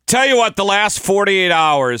Tell you what, the last 48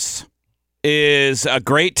 hours is a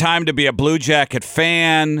great time to be a Blue Jacket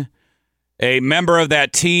fan, a member of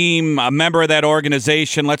that team, a member of that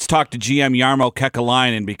organization. Let's talk to GM Jarmo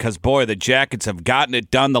Kekalainen because, boy, the Jackets have gotten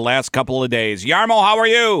it done the last couple of days. Jarmo, how are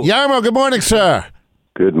you? Jarmo, good morning, sir.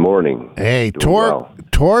 Good morning. Hey, Doing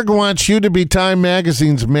Torg wants you to be Time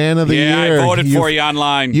Magazine's Man of the Year. Yeah, I voted for you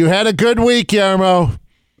online. You had a good week, Jarmo.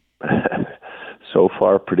 So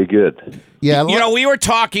far, pretty good. Yeah, we were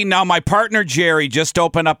talking now. My partner Jerry just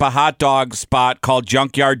opened up a hot dog spot called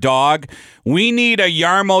Junkyard Dog. We need a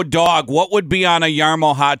Jarmo dog. What would be on a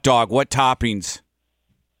Jarmo hot dog? What toppings?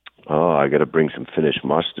 Oh, I got to bring some Finnish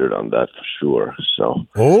mustard on that for sure. So.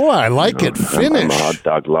 Oh, I like it. Finnish. I'm a hot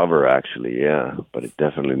dog lover, actually. Yeah, but it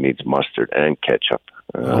definitely needs mustard and ketchup.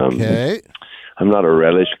 Okay. I'm not a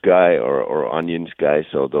relish guy or onions guy,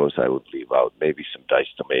 so those I would leave out. Maybe some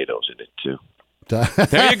diced tomatoes in it too.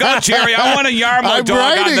 There you go, Jerry. I want a Jarmo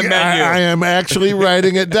dog on the menu. I am actually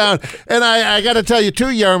writing it down. And I got to tell you, too,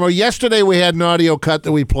 Jarmo, yesterday we had an audio cut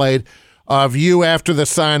that we played of you after the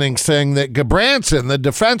signing saying that Gabranson, the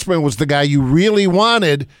defenseman, was the guy you really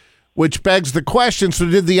wanted, which begs the question, so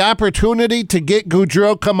did the opportunity to get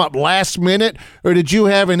Gaudreau come up last minute, or did you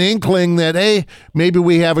have an inkling that, hey, maybe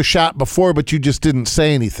we have a shot before, but you just didn't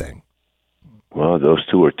say anything? Well, those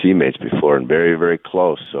two were teammates before and very, very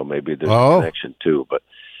close, so maybe there's a connection too. But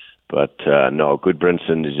no,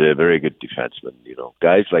 Gudbranson is a very good defenseman. You know,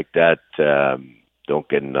 guys like that don't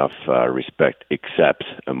get enough respect except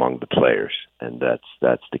among the players, and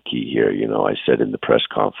that's the key here. You know, I said in the press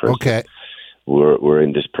conference. Okay. We're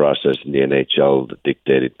in this process in the NHL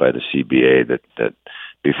dictated by the CBA that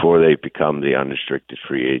before they become the unrestricted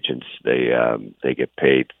free agents, they get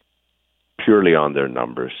paid purely on their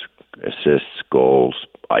numbers. Assists, goals,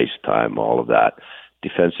 ice time, all of that.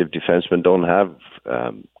 Defensive defensemen don't have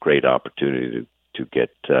great opportunity to get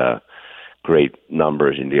great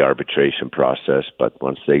numbers in the arbitration process, but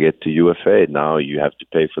once they get to UFA, now you have to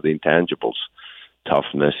pay for the intangibles,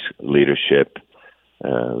 toughness, leadership,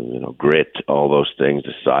 grit, all those things,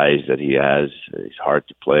 the size that he has. He's hard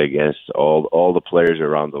to play against. All the players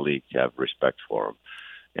around the league have respect for him,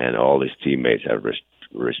 and all his teammates have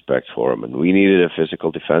respect for him. And we needed a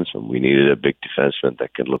physical defenseman. We needed a big defenseman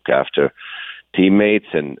that can look after teammates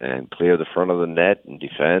and clear the front of the net and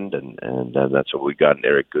defend, and that's what we got in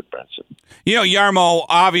Erik Gudbranson. You know, Jarmo,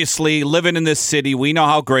 obviously, living in this city, we know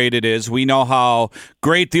how great it is. We know how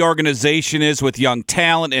great the organization is with young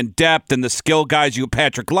talent and depth and the skill guys. You,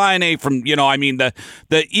 Patrick Laine, from, the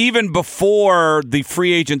even before the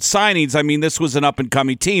free agent signings, this was an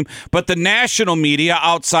up-and-coming team. But the national media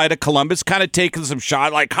outside of Columbus kind of taking some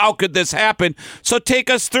shot, like, how could this happen? So take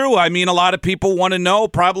us through. A lot of people want to know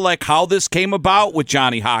probably like how this came about with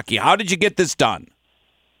Johnny Hockey. How did you get this done?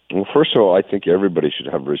 Well, first of all, I think everybody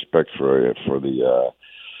should have respect for the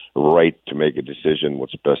right to make a decision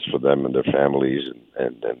what's best for them and their families,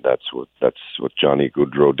 and that's what Johnny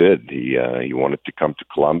Gaudreau did. He wanted to come to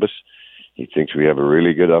Columbus. He thinks we have a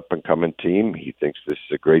really good up and coming team. He thinks this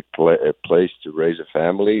is a great place to raise a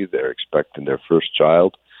family. They're expecting their first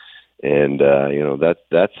child, and that's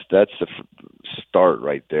the start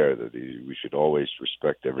right there. That we should always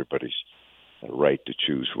respect everybody's right to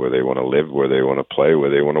choose where they want to live, where they want to play,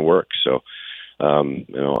 where they want to work. So,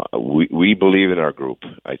 we believe in our group.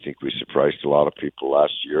 I think we surprised a lot of people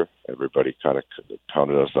last year. Everybody kind of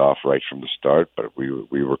counted us off right from the start, but we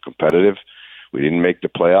were competitive. We didn't make the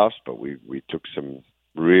playoffs, but we took some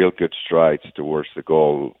real good strides towards the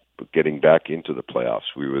goal of getting back into the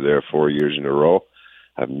playoffs. We were there 4 years in a row.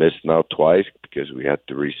 I've missed now twice because we had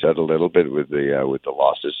to reset a little bit with the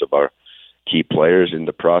losses of our key players in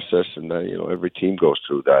the process, and every team goes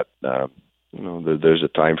through that. There's a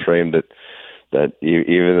time frame that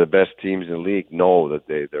even the best teams in the league know that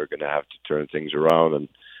they're going to have to turn things around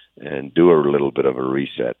and do a little bit of a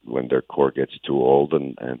reset when their core gets too old,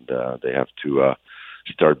 and they have to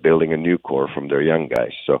start building a new core from their young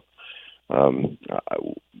guys. So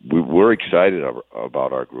we're excited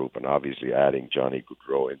about our group, and obviously adding Johnny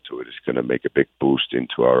Gaudreau into it is going to make a big boost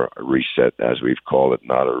into our reset, as we've called it,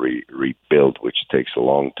 not a rebuild, which takes a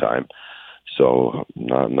long time. So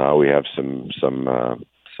now we have some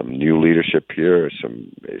new leadership here,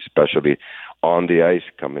 especially on the ice,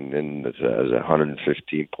 coming in as a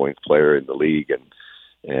 115-point player in the league,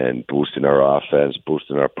 and boosting our offense,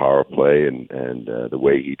 boosting our power play, and the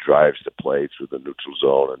way he drives the play through the neutral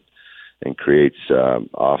zone and creates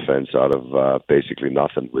offense out of basically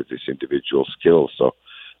nothing with his individual skills. So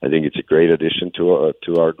I think it's a great addition to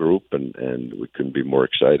our group, and we couldn't be more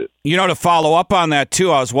excited. You know, to follow up on that, too,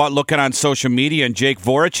 I was looking on social media, and Jake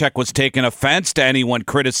Voracek was taking offense to anyone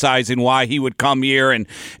criticizing why he would come here. And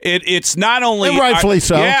it's not only... And rightfully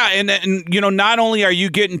so. Yeah, and, you know, not only are you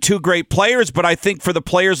getting two great players, but I think for the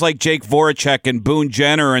players like Jake Voracek and Boone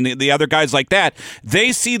Jenner and the other guys like that,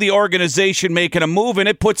 they see the organization making a move, and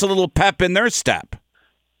it puts a little pep in their step.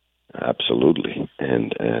 Absolutely.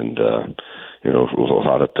 And you know, a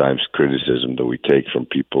lot of times criticism that we take from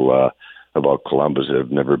people about Columbus that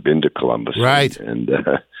have never been to Columbus, right? And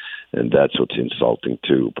that's what's insulting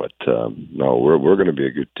too. But no, we're going to be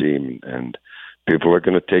a good team, and people are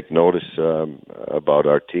going to take notice about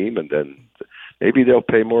our team, and then maybe they'll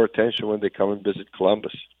pay more attention when they come and visit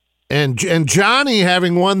Columbus. And Johnny,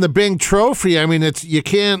 having won the Bing Trophy, I mean, you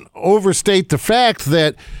can't overstate the fact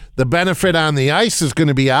that the benefit on the ice is going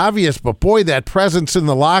to be obvious, but boy, that presence in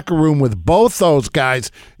the locker room with both those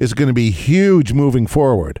guys is going to be huge moving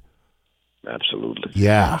forward. Absolutely.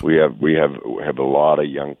 Yeah. We have a lot of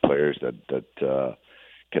young players that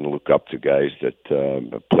can look up to guys that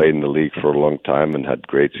have played in the league for a long time and had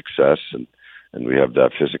great success, and we have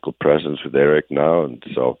that physical presence with Eric now, and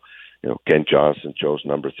so. You know, Kent Johnson chose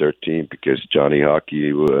number 13 because Johnny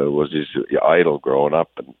Hockey was his idol growing up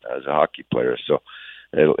and as a hockey player. So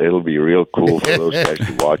it'll be real cool for those guys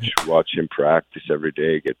to watch him practice every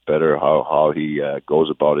day, get better, how he goes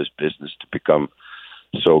about his business to become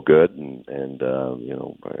so good, and you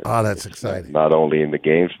know. Oh, that's exciting. Not only in the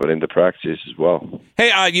games, but in the practices as well.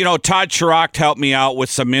 Hey, you know, Todd Chirac helped me out with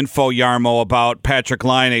some info, Jarmo, about Patrik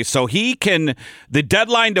Laine. So the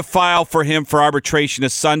deadline to file for him for arbitration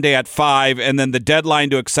is Sunday at 5, and then the deadline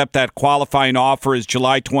to accept that qualifying offer is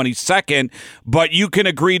July 22nd. But you can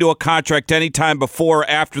agree to a contract anytime before or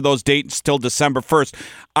after those dates till December 1st.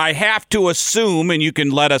 I have to assume, and you can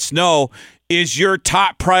let us know, is your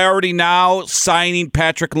top priority now signing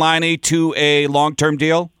Patrik Laine to a long-term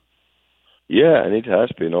deal? Yeah, and it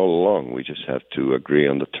has been all along. We just have to agree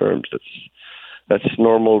on the terms. That's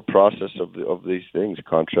normal process of these things.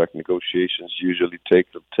 Contract negotiations usually take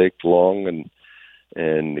long,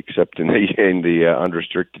 and except in the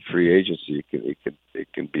unrestricted free agency, it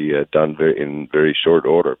can be done in very short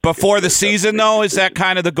order. Before the season, though, is that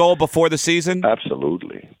kind of the goal before the season?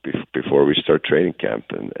 Absolutely, before we start training camp,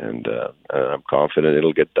 and I'm confident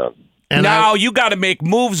it'll get done. And now you got to make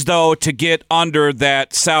moves, though, to get under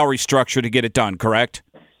that salary structure to get it done, correct?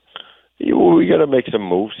 We got to make some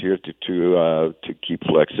moves here to keep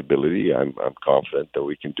flexibility. I'm confident that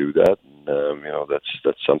we can do that. And, you know, that's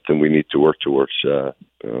something we need to work towards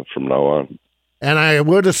from now on. And I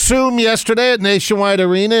would assume yesterday at Nationwide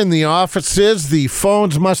Arena in the offices, the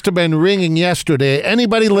phones must have been ringing yesterday.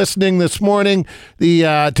 Anybody listening this morning,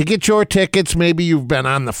 to get your tickets, maybe you've been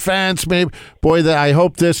on the fence, maybe. Boy, I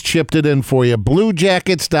hope this chipped it in for you.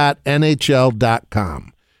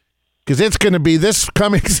 BlueJackets.NHL.com. Because it's going to be this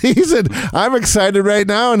coming season. I'm excited right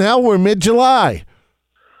now, and hell, we're mid-July.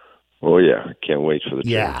 Oh, yeah. I can't wait for the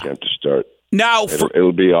training camp to start. Now,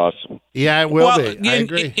 it'll be awesome. Yeah, it will be. I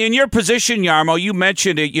agree. In your position, Jarmo, you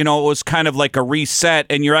mentioned it, you know, it was kind of like a reset,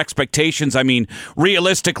 and your expectations, I mean,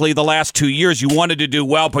 realistically, the last 2 years, you wanted to do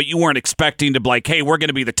well, but you weren't expecting to be like, hey, we're going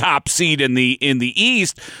to be the top seed in the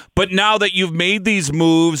East. But now that you've made these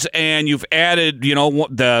moves and you've added, you know,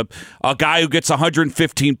 a guy who gets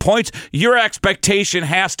 115 points, your expectation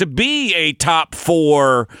has to be a top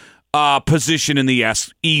 4 position in the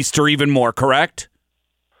East or even more, correct?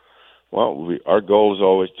 Well, our goal is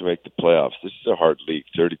always to make the playoffs. This is a hard league,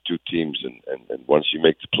 32 teams, and once you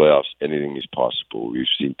make the playoffs, anything is possible. We've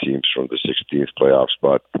seen teams from the 16th playoff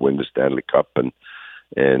spot win the Stanley Cup, but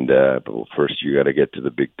first you got to get to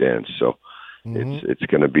the big dance. So it's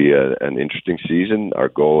going to be an interesting season. Our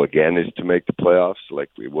goal again is to make the playoffs, like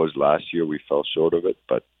it was last year. We fell short of it,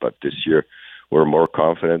 but this year we're more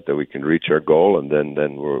confident that we can reach our goal, and then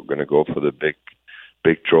we're going to go for the big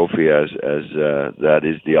trophy as that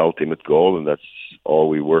is the ultimate goal, and that's all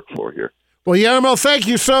we work for here. Well, Jarmo, thank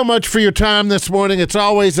you so much for your time this morning. It's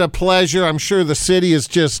always a pleasure. I'm sure the city is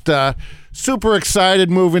just super excited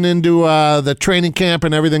moving into the training camp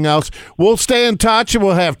and everything else. We'll stay in touch, and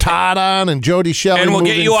we'll have Todd on and Jody Shelley. And we'll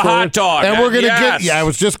get you a hot dog. And we're going to get, I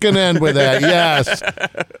was just going to end with that, yes.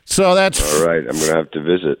 So that's all right. I'm going to have to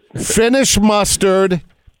visit. Finnish mustard,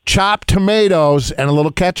 chopped tomatoes, and a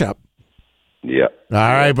little ketchup. Yeah. All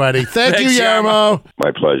right, buddy. Thanks, you, Jarmo.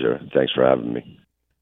 My pleasure. Thanks for having me.